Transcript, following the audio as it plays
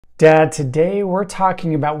Dad, today we're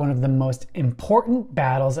talking about one of the most important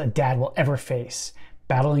battles a dad will ever face,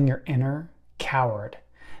 battling your inner coward.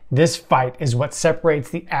 This fight is what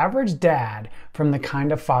separates the average dad from the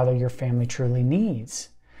kind of father your family truly needs.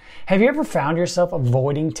 Have you ever found yourself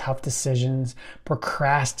avoiding tough decisions,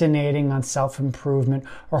 procrastinating on self-improvement,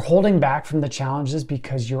 or holding back from the challenges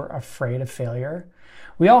because you're afraid of failure?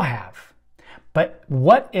 We all have. But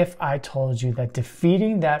what if I told you that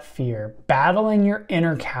defeating that fear, battling your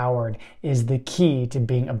inner coward, is the key to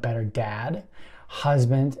being a better dad,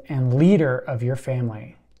 husband, and leader of your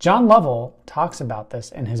family? John Lovell talks about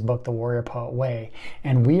this in his book, The Warrior Poet Way,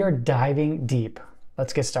 and we are diving deep.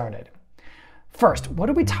 Let's get started. First, what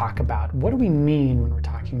do we talk about? What do we mean when we're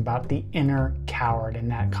talking about the inner coward and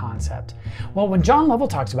that concept? Well, when John Lovell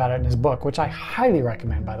talks about it in his book, which I highly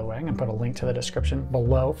recommend, by the way, I'm going to put a link to the description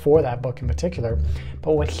below for that book in particular,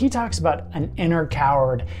 but what he talks about an inner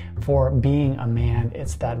coward for being a man,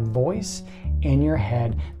 it's that voice in your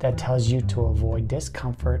head that tells you to avoid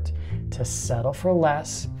discomfort, to settle for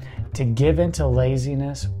less, to give into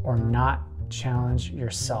laziness, or not challenge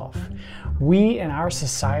yourself. We in our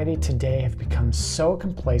society today have become so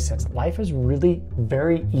complacent. Life is really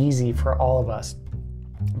very easy for all of us.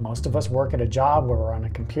 Most of us work at a job where we're on a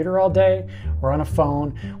computer all day, we're on a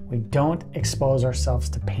phone, we don't expose ourselves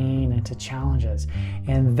to pain and to challenges.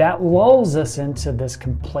 And that lulls us into this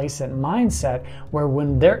complacent mindset where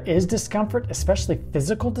when there is discomfort, especially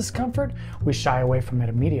physical discomfort, we shy away from it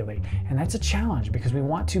immediately. And that's a challenge because we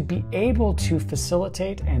want to be able to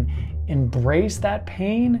facilitate and embrace that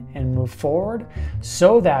pain and move forward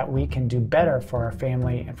so that we can do better for our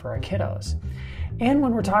family and for our kiddos. And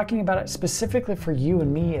when we're talking about it specifically for you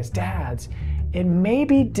and me as dads, it may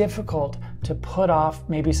be difficult to put off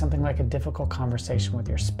maybe something like a difficult conversation with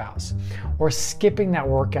your spouse, or skipping that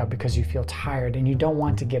workout because you feel tired and you don't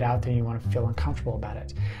want to get out there and you want to feel uncomfortable about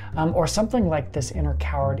it. Or something like this inner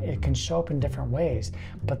coward, it can show up in different ways,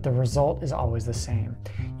 but the result is always the same.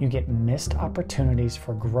 You get missed opportunities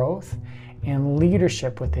for growth and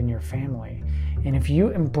leadership within your family. And if you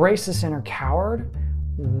embrace this inner coward,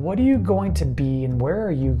 what are you going to be and where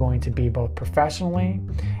are you going to be both professionally,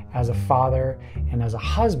 as a father, and as a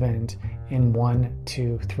husband in 1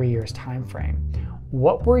 to 3 years time frame?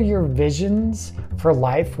 What were your visions for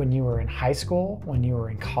life when you were in high school, when you were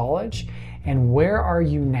in college, and where are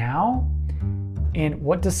you now? And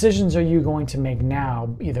what decisions are you going to make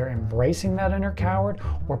now, either embracing that inner coward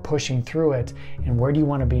or pushing through it? And where do you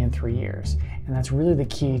want to be in 3 years? And that's really the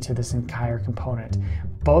key to this entire component,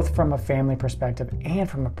 both from a family perspective and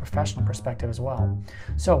from a professional perspective as well.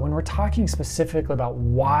 So when we're talking specifically about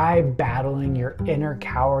why battling your inner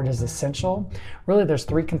coward is essential, really there's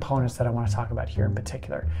 3 components that I want to talk about here in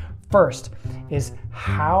particular. First is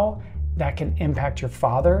how that can impact your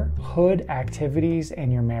fatherhood activities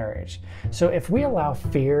and your marriage. So if we allow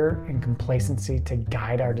fear and complacency to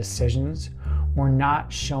guide our decisions, we're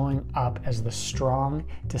not showing up as the strong,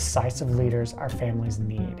 decisive leaders our families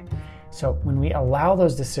need. So when we allow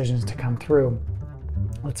those decisions to come through,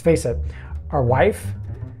 let's face it, our wife,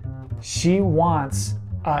 she wants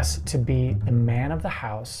us to be the man of the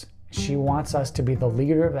house. She wants us to be the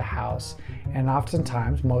leader of the house, and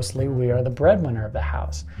oftentimes, mostly, we are the breadwinner of the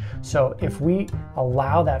house. So if we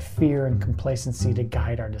allow that fear and complacency to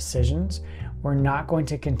guide our decisions, we're not going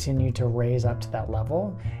to continue to raise up to that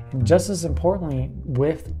level. And just as importantly,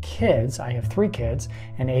 with kids, I have 3 kids,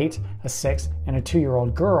 an 8, a 6, and a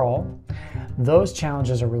 2-year-old girl, those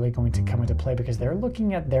challenges are really going to come into play because they're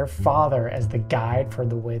looking at their father as the guide for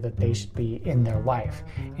the way that they should be in their life.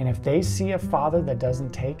 And if they see a father that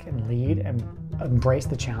doesn't take and lead and embrace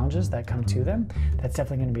the challenges that come to them, that's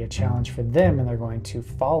definitely going to be a challenge for them, and they're going to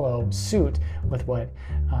follow suit with what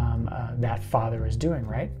that father is doing,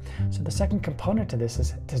 right? So the second component to this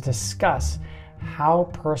is to discuss how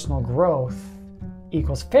personal growth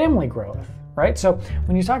equals family growth, right? So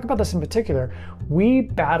when you talk about this in particular, we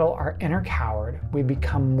battle our inner coward, we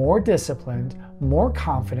become more disciplined, more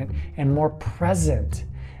confident, and more present.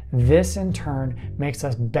 This in turn makes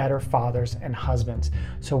us better fathers and husbands.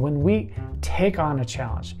 So when we take on a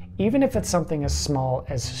challenge, even if it's something as small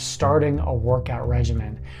as starting a workout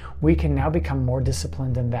regimen, we can now become more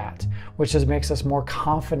disciplined in that, which just makes us more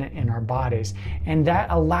confident in our bodies. And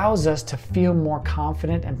that allows us to feel more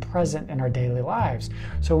confident and present in our daily lives.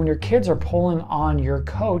 So when your kids are pulling on your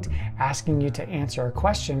coat, asking you to answer a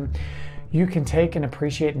question, you can take and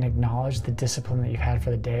appreciate and acknowledge the discipline that you've had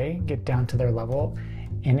for the day, get down to their level,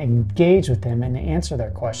 and engage with them and answer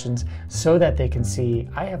their questions so that they can see,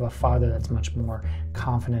 I have a father that's much more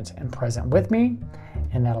confident and present with me,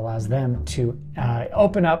 and that allows them to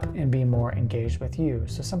open up and be more engaged with you.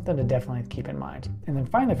 So something to definitely keep in mind. And then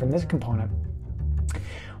finally, from this component,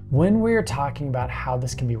 when we're talking about how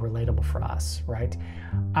this can be relatable for us, right?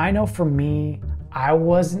 I know for me, it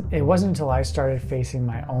wasn't until I started facing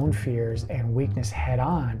my own fears and weakness head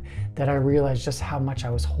on that I realized just how much I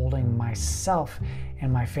was holding myself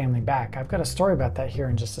and my family back. I've got a story about that here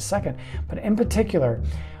in just a second, but in particular,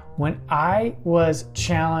 when I was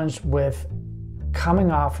challenged with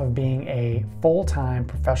coming off of being a full-time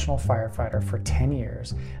professional firefighter for 10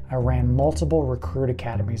 years, I ran multiple recruit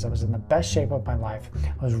academies. I was in the best shape of my life.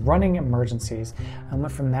 I was running emergencies. I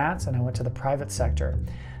went from that and I went to the private sector.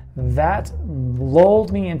 That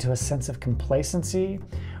lulled me into a sense of complacency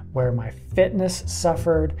where my fitness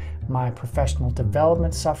suffered, my professional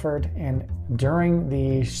development suffered, and during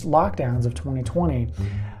the lockdowns of 2020,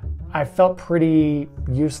 I felt pretty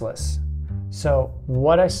useless. So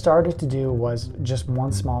what I started to do was just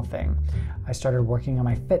one small thing. I started working on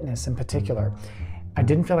my fitness in particular. I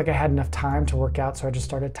didn't feel like I had enough time to work out, so I just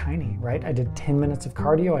started tiny, right? I did 10 minutes of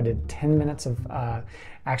cardio. I did 10 minutes of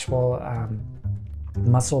actual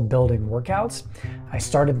muscle building workouts. I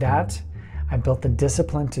started that. I built the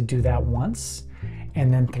discipline to do that once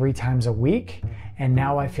and then 3 times a week. And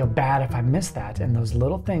now I feel bad if I miss that. And those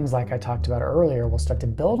little things, like I talked about earlier, will start to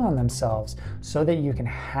build on themselves so that you can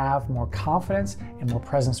have more confidence and more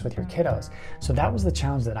presence with your kiddos. So that was the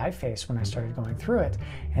challenge that I faced when I started going through it.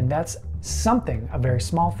 And that's something, a very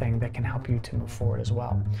small thing, that can help you to move forward as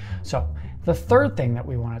well. So the third thing that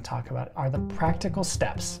we want to talk about are the practical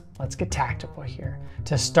steps. Let's get tactical here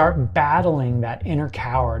to start battling that inner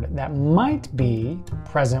coward that might be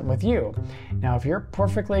present with you. Now, if you're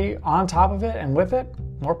perfectly on top of it and with it,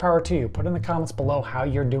 more power to you. Put in the comments below how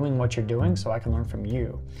you're doing what you're doing so I can learn from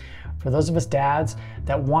you. For those of us dads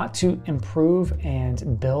that want to improve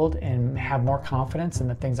and build and have more confidence in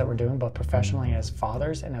the things that we're doing, both professionally as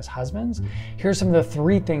fathers and as husbands, here's some of the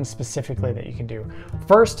 3 things specifically that you can do.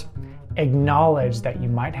 First, acknowledge that you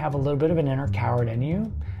might have a little bit of an inner coward in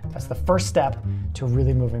you. That's the first step to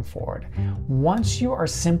really moving forward. Once you are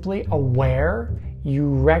simply aware, you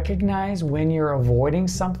recognize when you're avoiding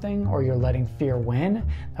something or you're letting fear win,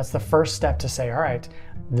 that's the first step to say, all right,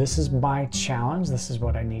 this is my challenge, this is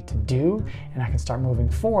what I need to do, and I can start moving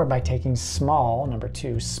forward by taking small, number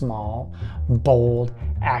 2, small, bold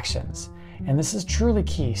actions. And this is truly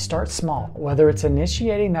key. Start small, whether it's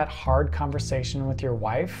initiating that hard conversation with your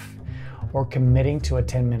wife or committing to a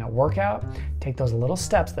 10-minute workout. Take those little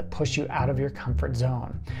steps that push you out of your comfort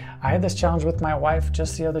zone. I had this challenge with my wife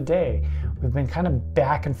just the other day. We've been kind of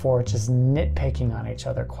back and forth, just nitpicking on each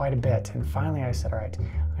other quite a bit. And finally I said, all right,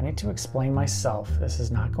 I need to explain myself. This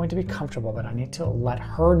is not going to be comfortable, but I need to let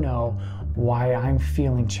her know why I'm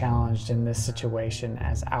feeling challenged in this situation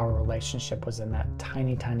as our relationship was in that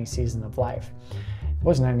tiny, tiny season of life. It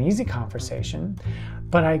wasn't an easy conversation,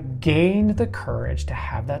 but I gained the courage to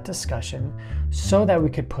have that discussion so that we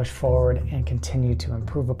could push forward and continue to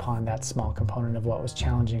improve upon that small component of what was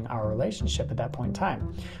challenging our relationship at that point in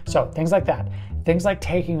time. So things like that, things like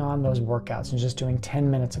taking on those workouts and just doing 10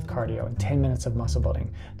 minutes of cardio and 10 minutes of muscle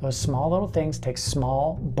building. Those small little things, take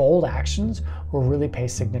small, bold actions, will really pay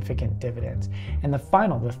significant dividends. And the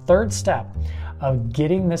 3rd step of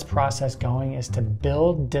getting this process going is to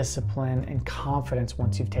build discipline and confidence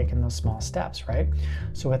once you've taken those small steps, right?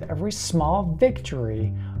 So with every small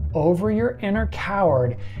victory over your inner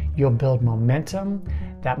coward, you'll build momentum.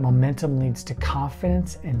 That momentum leads to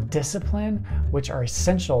confidence and discipline, which are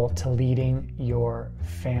essential to leading your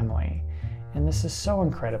family. And this is so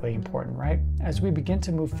incredibly important, right? As we begin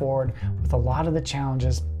to move forward with a lot of the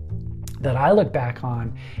challenges that I look back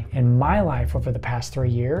on in my life over the past 3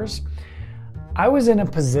 years, I was in a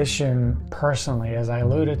position personally, as I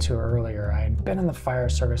alluded to earlier. I had been in the fire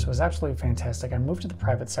service. It was absolutely fantastic. I moved to the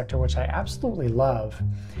private sector, which I absolutely love.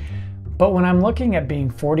 But when I'm looking at being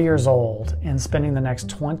 40 years old and spending the next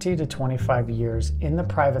 20 to 25 years in the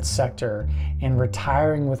private sector and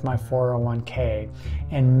retiring with my 401k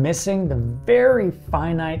and missing the very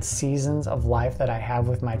finite seasons of life that I have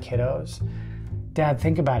with my kiddos, Dad,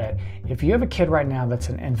 think about it. If you have a kid right now that's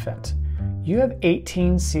an infant, you have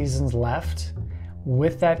 18 seasons left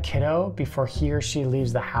with that kiddo before he or she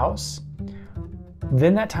leaves the house.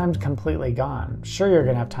 Then that time's completely gone. Sure, you're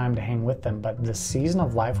gonna have time to hang with them, but the season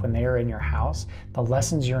of life when they are in your house, the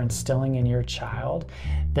lessons you're instilling in your child,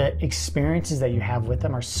 the experiences that you have with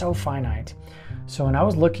them are so finite. So when I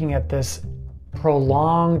was looking at this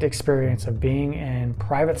prolonged experience of being in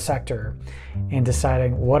private sector and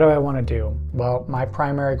deciding, what do I want to do? Well, my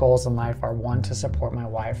primary goals in life are, one, to support my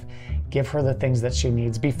wife, give her the things that she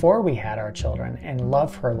needs before we had our children, and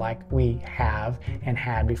love her like we have and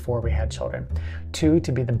had before we had children. Two,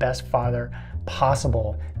 to be the best father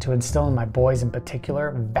possible, to instill in my boys in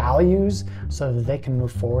particular values so that they can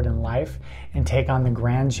move forward in life and take on the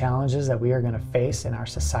grand challenges that we are going to face in our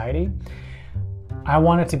society. I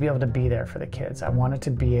wanted to be able to be there for the kids. I wanted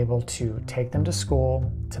to be able to take them to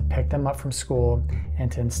school, to pick them up from school,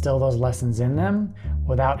 and to instill those lessons in them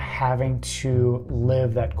without having to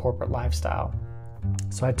live that corporate lifestyle.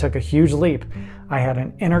 So I took a huge leap. I had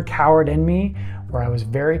an inner coward in me where I was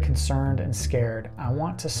very concerned and scared. I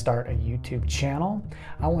want to start a YouTube channel.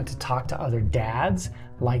 I want to talk to other dads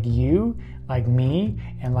like you, like me,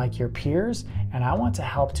 and like your peers, and I want to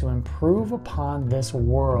help to improve upon this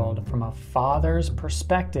world from a father's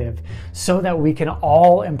perspective so that we can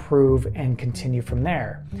all improve and continue from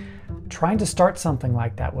there. Trying to start something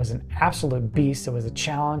like that was an absolute beast. It was a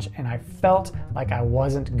challenge, and I felt like I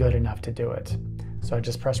wasn't good enough to do it. So I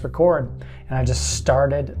just pressed record and I just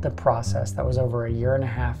started the process. That was over 1.5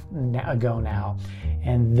 years ago now.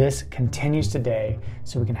 And this continues today,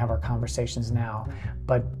 so we can have our conversations now.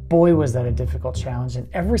 But boy, was that a difficult challenge. And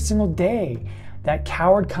every single day, that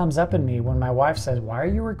coward comes up in me when my wife says, why are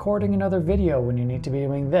you recording another video when you need to be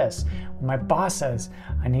doing this? When my boss says,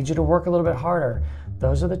 I need you to work a little bit harder.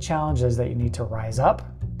 Those are the challenges that you need to rise up,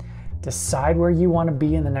 decide where you want to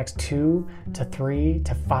be in the next 2 to 3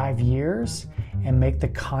 to 5 years, and make the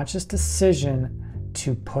conscious decision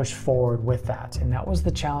to push forward with that. And that was the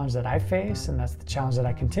challenge that I faced, and that's the challenge that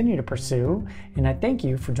I continue to pursue. And I thank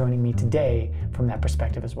you for joining me today from that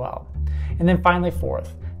perspective as well. And then finally,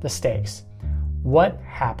 fourth, the stakes. What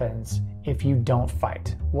happens if you don't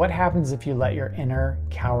fight? What happens if you let your inner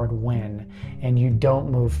coward win and you don't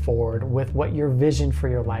move forward with what your vision for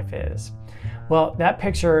your life is? Well, that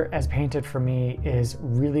picture as painted for me is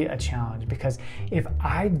really a challenge, because if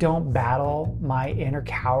I don't battle my inner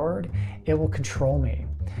coward, it will control me.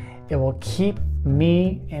 It will keep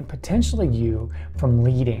me and potentially you from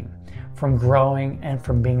leading, from growing, and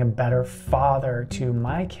from being a better father to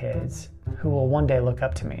my kids who will one day look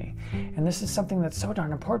up to me. And this is something that's so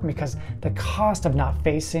darn important, because the cost of not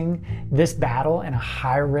facing this battle and a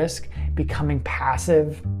high risk, becoming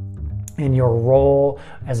passive in your role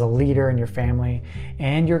as a leader in your family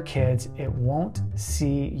and your kids, it won't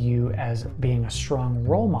see you as being a strong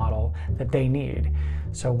role model that they need.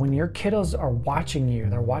 So when your kiddos are watching you,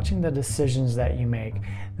 they're watching the decisions that you make,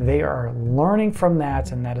 they are learning from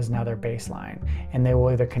that, and that is now their baseline. And they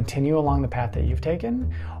will either continue along the path that you've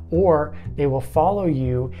taken, or they will follow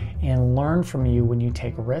you and learn from you when you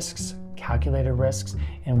take risks, calculated risks,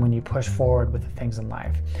 and when you push forward with the things in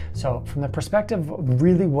life. So from the perspective of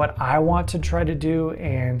really what I want to try to do,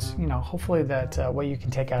 and hopefully that what you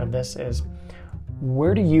can take out of this is,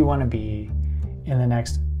 where do you want to be in the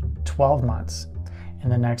next 12 months, in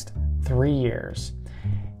the next 3 years?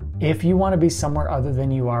 If you want to be somewhere other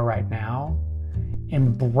than you are right now,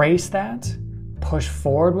 embrace that, push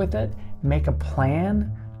forward with it, make a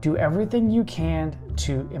plan, do everything you can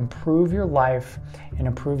to improve your life and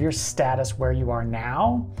improve your status where you are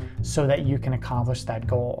now so that you can accomplish that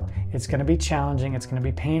goal. It's going to be challenging. It's going to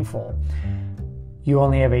be painful. You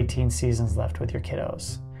only have 18 seasons left with your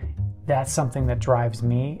kiddos. That's something that drives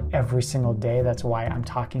me every single day. That's why I'm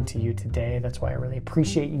talking to you today. That's why I really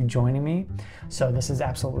appreciate you joining me. So this is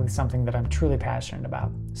absolutely something that I'm truly passionate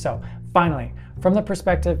about. So finally, from the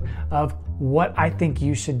perspective of what I think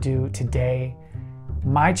you should do today,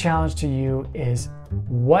 my challenge to you is,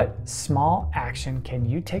 what small action can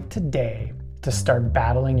you take today to start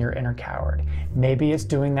battling your inner coward? Maybe it's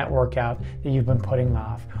doing that workout that you've been putting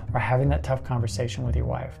off, or having that tough conversation with your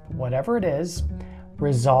wife. Whatever it is,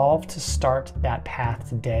 resolve to start that path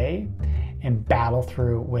today and battle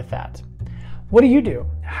through with that. What do you do?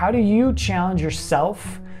 How do you challenge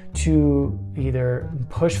yourself to either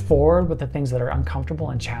push forward with the things that are uncomfortable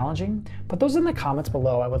and challenging? Put those in the comments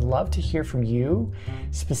below. I would love to hear from you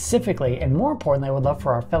specifically, and more importantly, I would love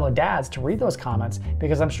for our fellow dads to read those comments,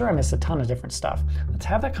 because I'm sure I missed a ton of different stuff. Let's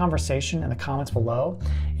have that conversation in the comments below.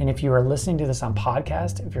 And if you are listening to this on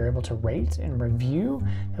podcast, if you're able to rate and review,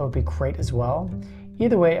 that would be great as well.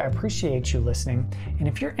 Either way, I appreciate you listening. And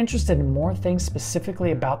if you're interested in more things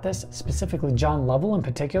specifically about this, specifically John Lovell in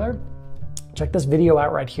particular, check this video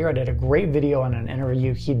out right here. I did a great video on an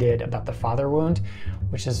interview he did about the father wound,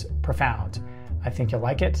 which is profound. I think you'll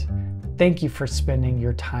like it. Thank you for spending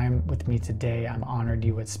your time with me today. I'm honored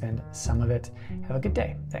you would spend some of it. Have a good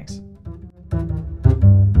day. Thanks.